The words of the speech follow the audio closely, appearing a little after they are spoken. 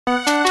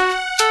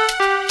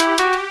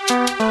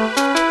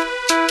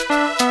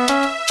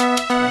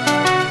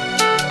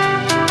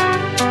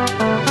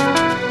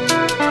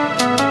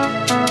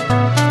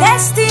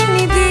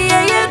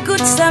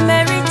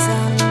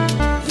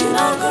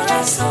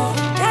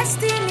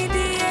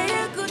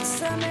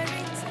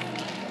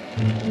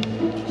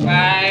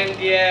Fine,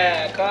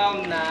 yeah,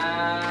 come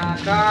now,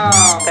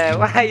 come.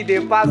 Why they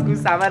pass good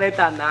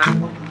Samaritan now?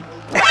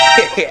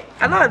 I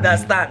don't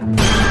understand.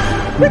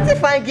 What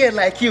if I get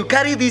like you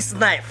carry this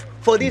knife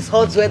for this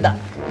hot weather?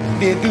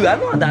 They do, I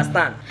don't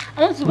understand.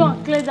 I want to go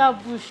and clear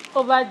that bush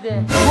over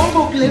there. You want to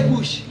go clear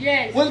bush?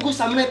 Yes. When good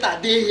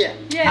Samaritan dey here?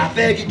 Yes. I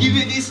beg you, give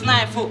you this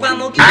knife. Give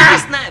you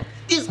this knife.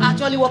 This is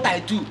actually what I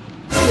do.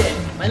 See,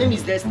 my name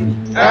is Destiny.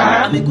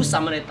 I'm a good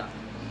Samaritan.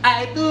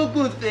 I do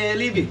good for a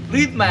living.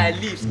 Read my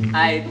lips.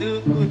 I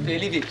do good for a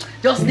living.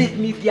 Just let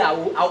me there. I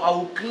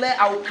will clear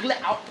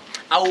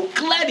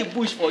the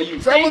bush for you.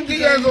 70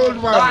 years old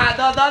man.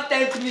 No, don't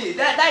tempt me.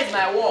 That is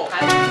my work.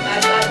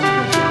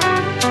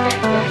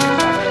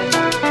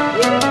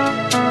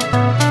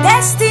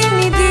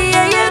 Destiny be a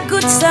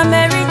good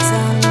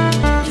Samaritan.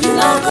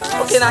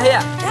 Okay, now here.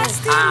 I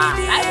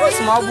put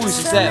small bush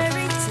itself.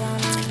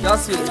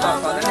 Just wait,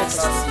 Papa. Let me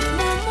trust you.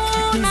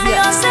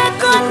 Your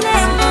second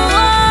name,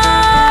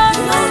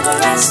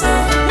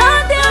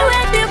 not there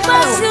when they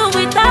pass you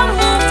without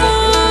move.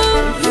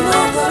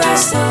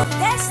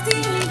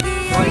 Destiny be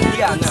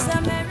a good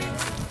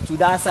Samaritan. To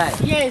that side.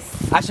 Yes.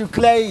 I should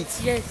clear it.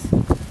 Yes.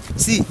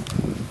 See,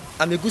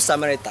 I'm a good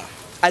Samaritan.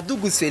 I do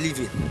good for a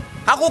living.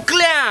 I go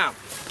clear.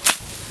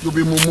 You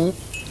be mumu.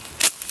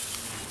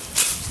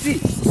 See,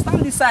 stand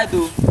this side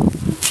though. I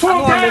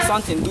don't want to do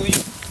something, do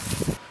you?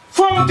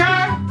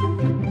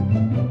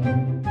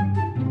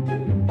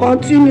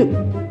 Continue.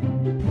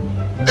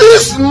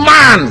 This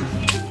man.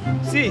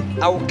 See,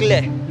 I will clear.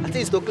 I think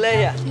it's to clear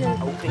here. Yes.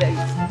 I will clear it.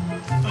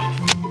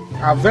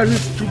 I'm very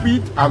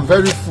stupid. I'm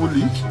very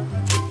foolish.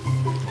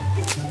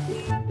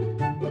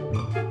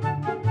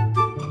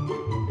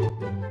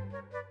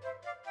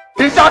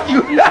 Is that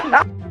you? Young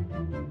man.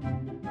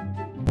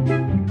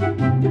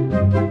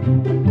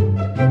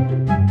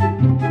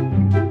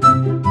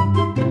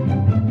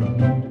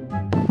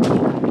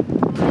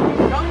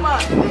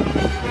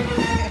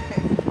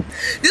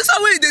 This is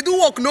way they do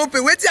work no pay.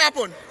 What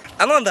happen?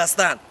 I don't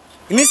understand.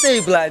 You mean say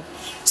you blind?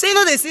 Say you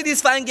know they see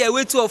this fine girl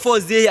wey two of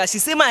us dey here. She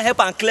say my help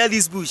and clear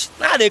this bush.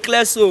 Now they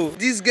clear so.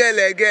 This girl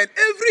again.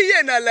 Every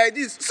year na like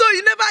this. So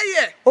you never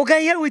hear.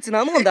 Okay, hear wetin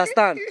I don't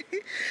understand.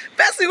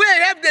 Person wey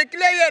help the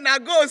clear here na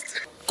ghost.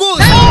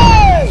 Ghost?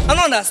 Hey! I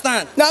don't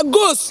understand. Na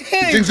ghost. You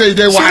think say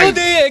they She no wise?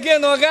 dey here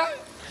again, Oga.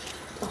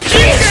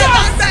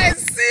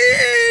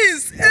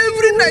 Sis,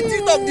 every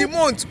 19th of the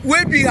month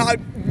wey be her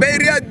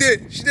burial day,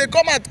 she dey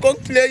come out come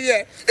clear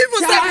here.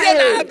 Even Saturday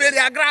na her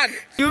burial ground.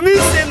 You mean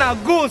say na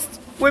ghost?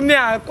 When me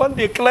I come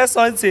dey clear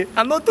something,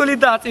 and not only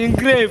that, in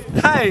grave.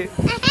 Hi.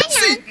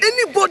 See,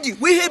 anybody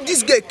wey help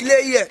this girl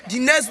clear here, the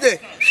next day,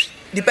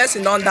 the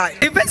person don die.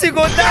 The person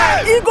go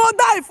die. He go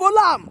die for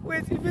am.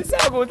 Wait, if you say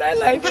I go die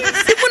like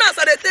this. Even as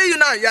I dey tell you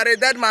now, you are a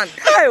dead man.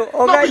 Hi,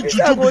 Oga, if you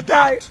say I go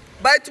die.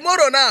 By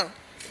tomorrow now.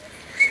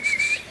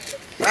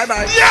 Bye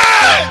bye.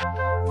 Yeah!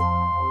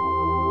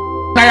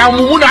 I am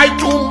mumu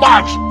too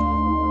much.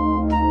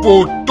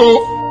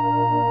 Photo.